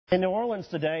In New Orleans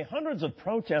today, hundreds of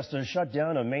protesters shut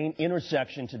down a main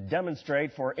intersection to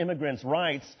demonstrate for immigrants'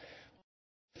 rights.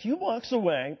 A few blocks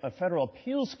away, a federal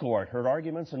appeals court heard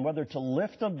arguments on whether to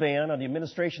lift a ban on the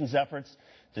administration's efforts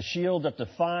to shield up to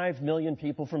 5 million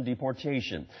people from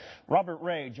deportation. Robert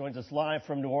Ray joins us live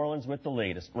from New Orleans with the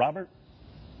latest. Robert?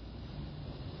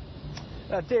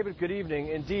 David, good evening.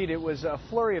 Indeed, it was a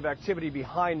flurry of activity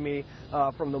behind me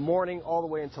from the morning all the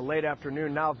way into late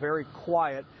afternoon, now very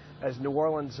quiet as New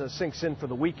Orleans sinks in for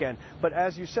the weekend. But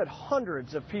as you said,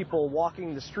 hundreds of people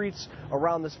walking the streets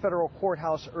around this federal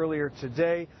courthouse earlier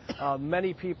today.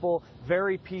 Many people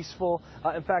very peaceful.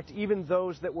 In fact, even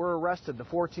those that were arrested, the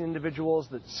 14 individuals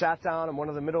that sat down in one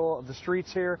of the middle of the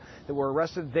streets here that were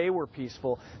arrested, they were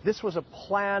peaceful. This was a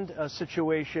planned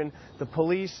situation. The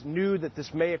police knew that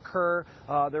this may occur.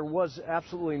 There was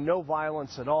absolutely no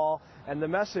violence at all. And the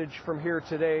message from here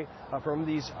today, from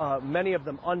these many of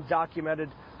them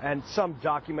undocumented and some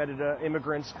documented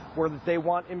immigrants, were that they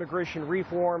want immigration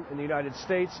reform in the United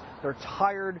States. They're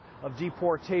tired of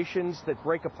deportations that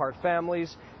break apart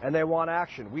families, and they want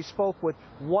action. We spoke with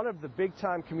one of the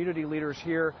big-time community leaders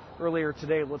here earlier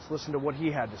today. Let's listen to what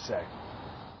he had to say.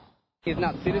 It's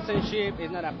not citizenship,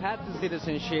 it's not a path to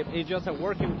citizenship, it's just a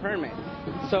working permit.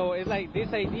 So it's like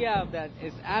this idea of that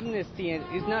it's amnesty, and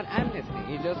it's not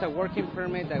amnesty, it's just a working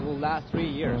permit that will last 3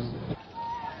 years.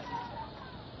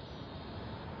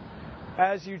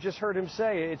 As you just heard him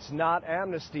say, it's not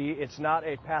amnesty, it's not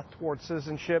a path towards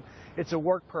citizenship, it's a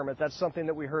work permit. That's something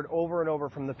that we heard over and over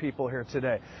from the people here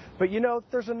today. But you know,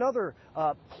 there's another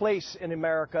place in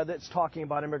America that's talking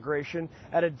about immigration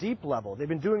at a deep level. They've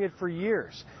been doing it for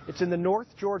years. It's in the North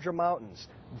Georgia mountains,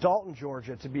 Dalton,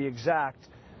 Georgia to be exact.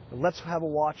 Let's have a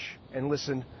watch and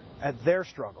listen at their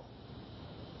struggle.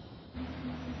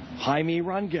 Jaime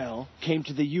Rangel came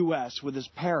to the U.S. with his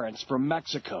parents from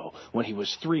Mexico when he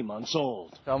was 3 months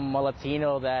old. I'm a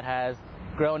Latino that has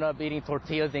grown up eating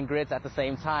tortillas and grits at the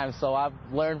same time, so I've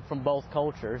learned from both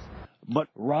cultures. But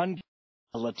Rangel,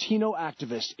 a Latino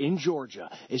activist in Georgia,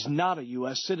 is not a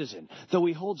U.S. citizen, though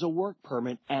he holds a work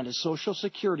permit and a Social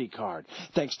Security card,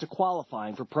 thanks to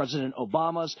qualifying for President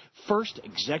Obama's first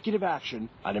executive action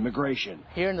on immigration.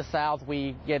 Here in the South,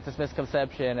 we get this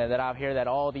misconception that I hear that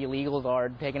all the illegals are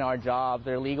taking our jobs.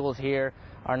 The illegals here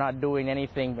are not doing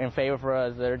anything in favor for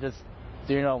us. They're just,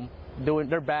 you know,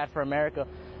 they're bad for America.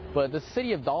 But the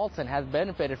city of Dalton has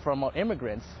benefited from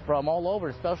immigrants from all over,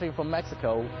 especially from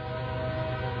Mexico.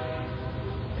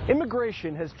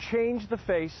 Immigration has changed the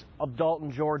face of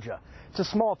Dalton, Georgia. It's a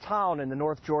small town in the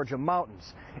North Georgia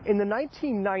mountains. In the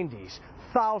 1990s,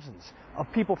 thousands of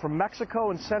people from Mexico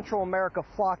and Central America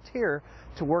flocked here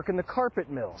to work in the carpet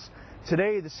mills.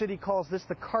 Today, the city calls this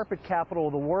the carpet capital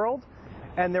of the world,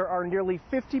 and there are nearly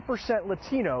 50%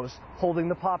 Latinos holding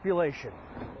the population.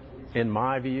 In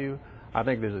my view, I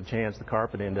think there's a chance the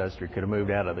carpet industry could have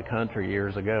moved out of the country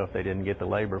years ago if they didn't get the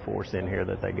labor force in here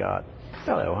that they got.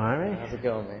 Hello, Jaime. How's it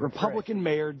going, man? Republican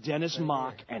Mayor Dennis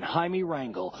Mock and Jaime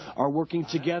Rangel are working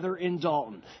together in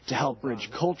Dalton to help bridge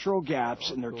cultural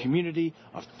gaps in their community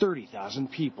of 30,000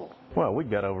 people. Well,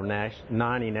 we've got over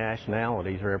 90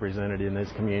 nationalities represented in this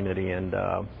community, and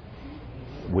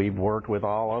we've worked with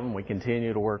all of them. We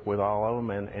continue to work with all of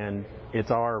them, and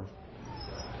it's our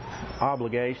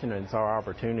obligation and it's our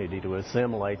opportunity to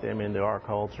assimilate them into our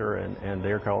culture and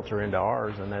their culture into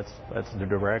ours, and that's the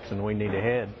direction we need to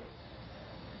head.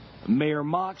 Mayor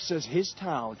Mock says his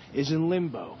town is in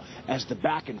limbo as the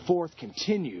back and forth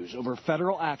continues over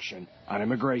federal action on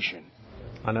immigration.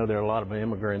 I know there are a lot of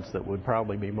immigrants that would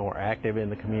probably be more active in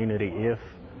the community if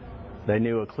they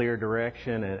knew a clear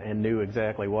direction and knew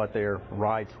exactly what their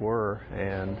rights were,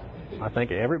 and I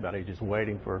think everybody's just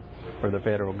waiting for the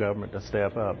federal government to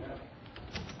step up.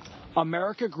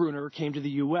 America Gruner came to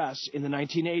the U.S. in the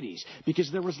 1980s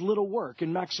because there was little work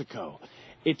in Mexico.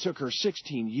 It took her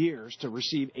 16 years to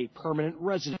receive a permanent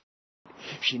residency.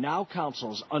 She now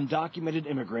counsels undocumented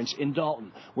immigrants in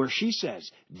Dalton, where she says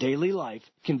daily life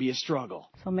can be a struggle.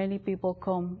 So many people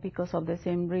come because of the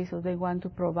same reason. They want to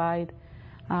provide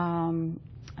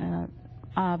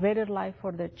a better life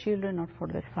for their children or for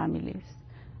their families.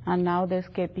 And now they're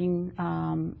escaping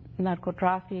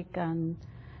narco-traffic and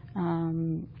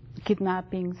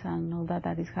kidnappings and all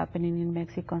that is happening in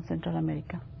Mexico and Central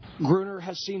America. Gruner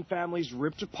has seen families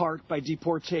ripped apart by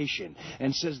deportation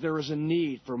and says there is a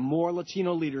need for more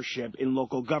Latino leadership in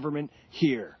local government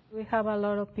here. We have a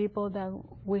lot of people that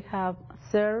we have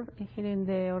served here in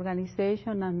the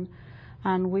organization,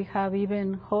 and we have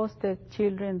even hosted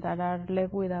children that are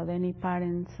left without any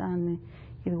parents, and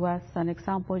it was an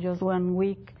example just 1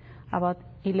 week, about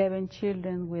 11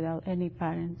 children without any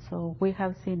parents, so we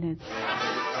have seen it.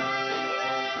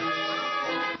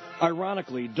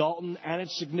 Ironically, Dalton and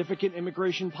its significant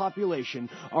immigration population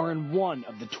are in one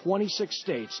of the 26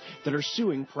 states that are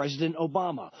suing President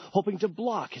Obama, hoping to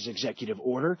block his executive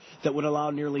order that would allow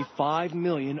nearly 5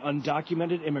 million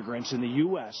undocumented immigrants in the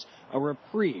U.S. a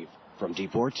reprieve from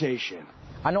deportation.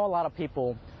 I know a lot of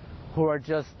people who are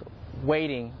just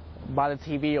waiting by the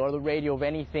TV or the radio of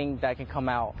anything that can come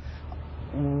out.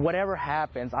 Whatever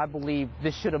happens, I believe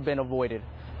this should have been avoided.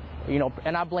 You know,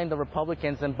 and I blame the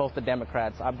Republicans and both the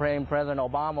Democrats. I blame President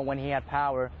Obama when he had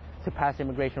power to pass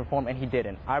immigration reform, and he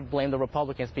didn't. I blame the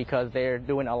Republicans because they're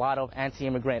doing a lot of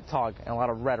anti-immigrant talk and a lot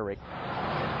of rhetoric.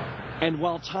 And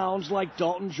while towns like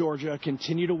Dalton, Georgia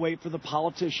continue to wait for the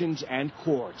politicians and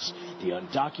courts, the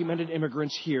undocumented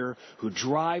immigrants here who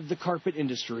drive the carpet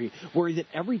industry worry that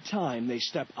every time they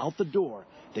step out the door,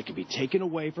 they could be taken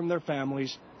away from their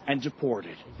families and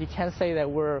deported. You can't say that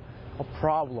we're a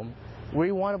problem.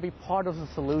 We want to be part of the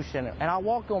solution, and I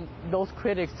welcome those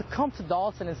critics to come to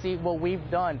Dalton and see what we've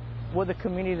done with the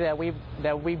community that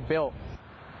we've built.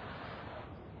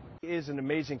 It is an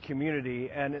amazing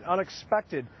community and an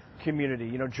unexpected community.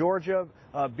 You know, Georgia,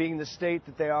 being the state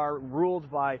that they are, ruled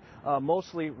by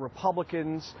mostly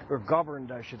Republicans, or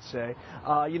governed, I should say.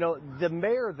 You know, the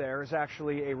mayor there is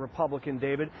actually a Republican,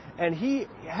 David, and he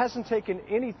hasn't taken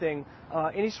anything,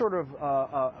 any sort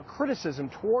of criticism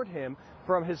toward him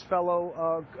from his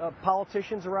fellow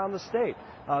politicians around the state.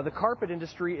 The carpet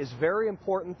industry is very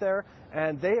important there,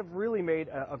 and they have really made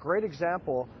a great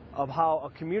example of how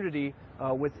a community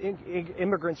with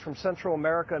immigrants from Central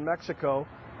America and Mexico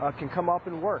can come up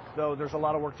and work, though there's a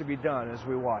lot of work to be done, as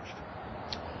we watched.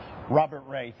 Robert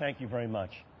Ray, thank you very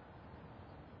much.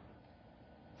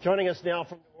 Joining us now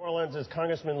from New Orleans is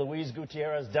Congressman Luis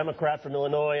Gutierrez, Democrat from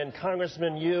Illinois. And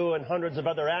Congressman, you and hundreds of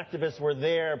other activists were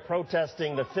there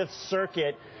protesting the Fifth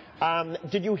Circuit.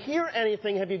 Did you hear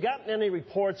anything? Have you gotten any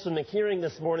reports from the hearing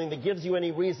this morning that gives you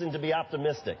any reason to be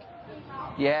optimistic?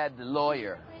 You had the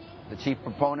lawyer, the chief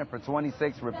proponent for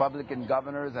 26 Republican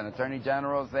governors and attorney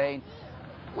generals saying,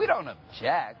 we don't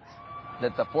object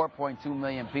that the 4.2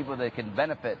 million people that can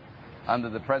benefit under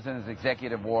the president's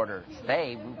executive order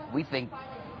stay. We think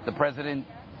the president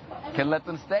can let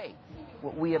them stay.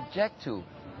 What we object to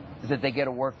is that they get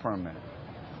a work permit.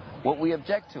 What we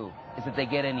object to is that they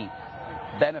get any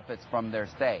benefits from their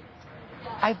stay.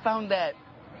 I found that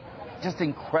just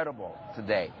incredible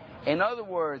today. In other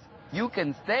words, you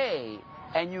can stay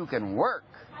and you can work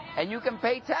and you can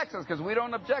pay taxes, because we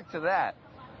don't object to that.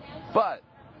 But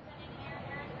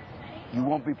you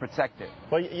won't be protected.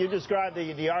 Well, you described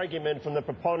the argument from the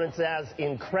proponents as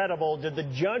incredible. Did the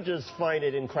judges find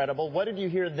it incredible? What did you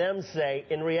hear them say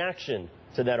in reaction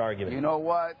to that argument? You know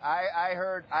what? I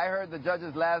heard the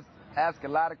judges ask a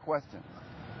lot of questions.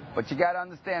 But you got to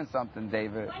understand something,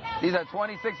 David. These are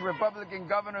 26 Republican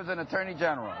governors and attorney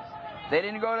generals. They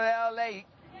didn't go to the L.A.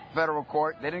 federal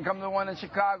court. They didn't come to the one in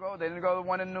Chicago. They didn't go to the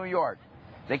one in New York.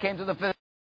 They came to the Fifth.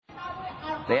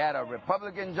 They had a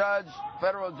Republican judge,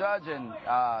 federal judge in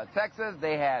Texas.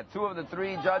 They had 2 of the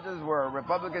 3 judges were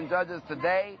Republican judges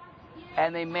today,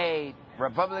 and they made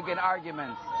Republican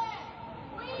arguments,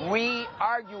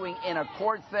 re-arguing in a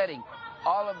court setting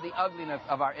all of the ugliness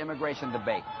of our immigration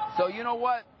debate. So you know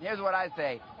what? Here's what I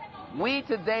say. We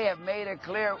today have made it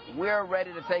clear we're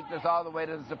ready to take this all the way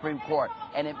to the Supreme Court,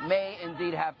 and it may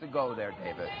indeed have to go there,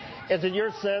 David. Is it your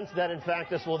sense that, in fact,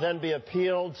 this will then be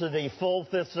appealed to the full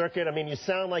Fifth Circuit? I mean, you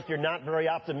sound like you're not very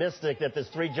optimistic that this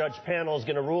 3-judge panel is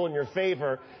going to rule in your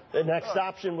favor. The next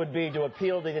option would be to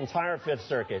appeal the entire Fifth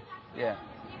Circuit. Yeah.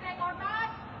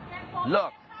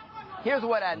 Look, here's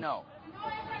what I know.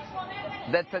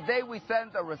 That today we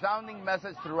sent a resounding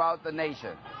message throughout the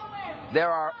nation. There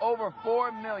are over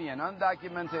 4 million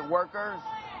undocumented workers,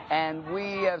 and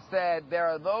we have said there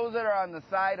are those that are on the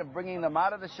side of bringing them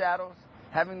out of the shadows,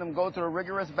 having them go through a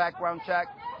rigorous background check,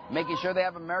 making sure they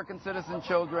have American citizen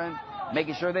children,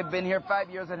 making sure they've been here 5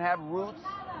 years and have roots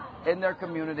in their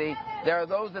community. There are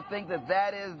those that think that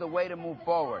that is the way to move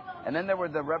forward. And then there were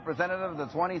the representatives, the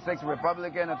 26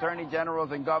 Republican attorney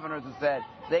generals and governors who said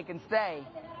they can stay,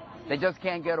 they just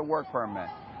can't get a work permit.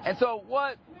 And so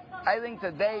what I think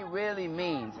today really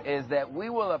means is that we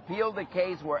will appeal the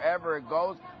case wherever it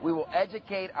goes. We will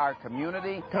educate our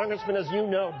community. Congressman, as you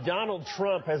know, Donald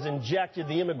Trump has injected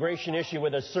the immigration issue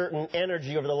with a certain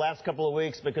energy over the last couple of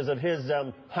weeks because of his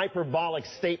hyperbolic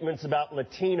statements about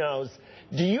Latinos.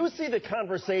 Do you see the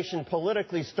conversation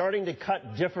politically starting to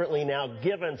cut differently now,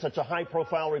 given such a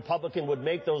high-profile Republican would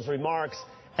make those remarks?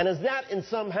 And is that in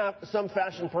some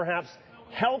fashion perhaps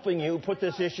helping you put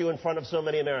this issue in front of so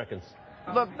many Americans?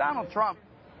 Look, Donald Trump,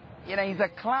 he's a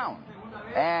clown,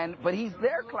 but he's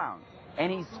their clown,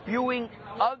 and he's spewing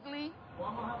ugly,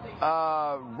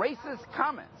 racist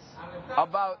comments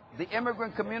about the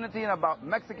immigrant community and about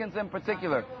Mexicans in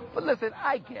particular. But listen,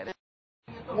 I get it.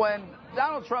 When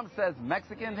Donald Trump says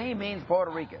Mexican, he means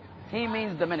Puerto Rican. He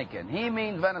means Dominican. He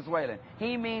means Venezuelan.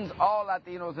 He means all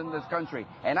Latinos in this country.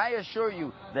 And I assure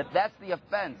you that that's the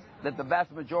offense that the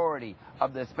vast majority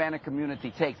of the Hispanic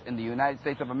community takes in the United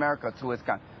States of America to its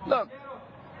country. Look,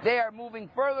 they are moving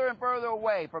further and further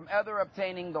away from ever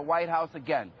obtaining the White House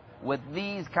again with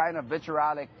these kind of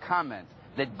vitriolic comments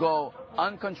that go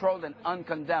uncontrolled and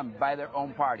uncondemned by their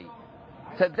own party.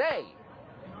 Today,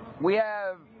 we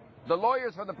have the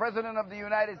lawyers for the President of the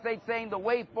United States saying the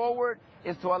way forward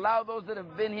is to allow those that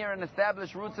have been here and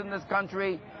established roots in this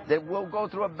country that will go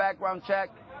through a background check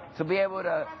to be able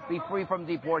to be free from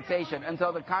deportation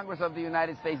until the Congress of the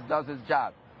United States does its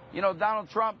job. You know, Donald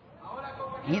Trump,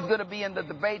 he's going to be in the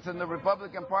debates in the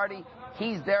Republican Party.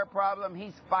 He's their problem.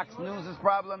 He's Fox News'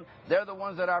 problem. They're the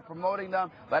ones that are promoting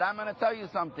them. But I'm going to tell you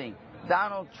something.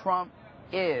 Donald Trump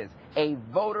is a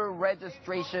voter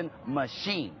registration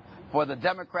machine for the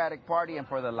Democratic Party and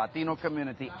for the Latino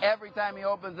community. Every time he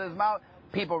opens his mouth,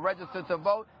 people register to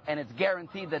vote, and it's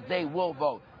guaranteed that they will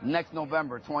vote next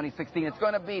November 2016. It's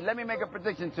going to be, let me make a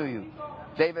prediction to you,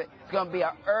 David, it's going to be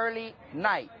an early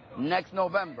night next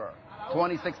November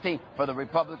 2016 for the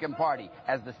Republican Party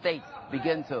as the states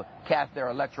begin to cast their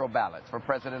electoral ballots for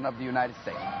President of the United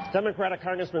States. Democratic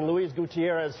Congressman Luis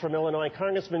Gutierrez from Illinois.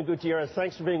 Congressman Gutierrez,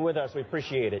 thanks for being with us. We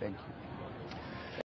appreciate it. Thank you.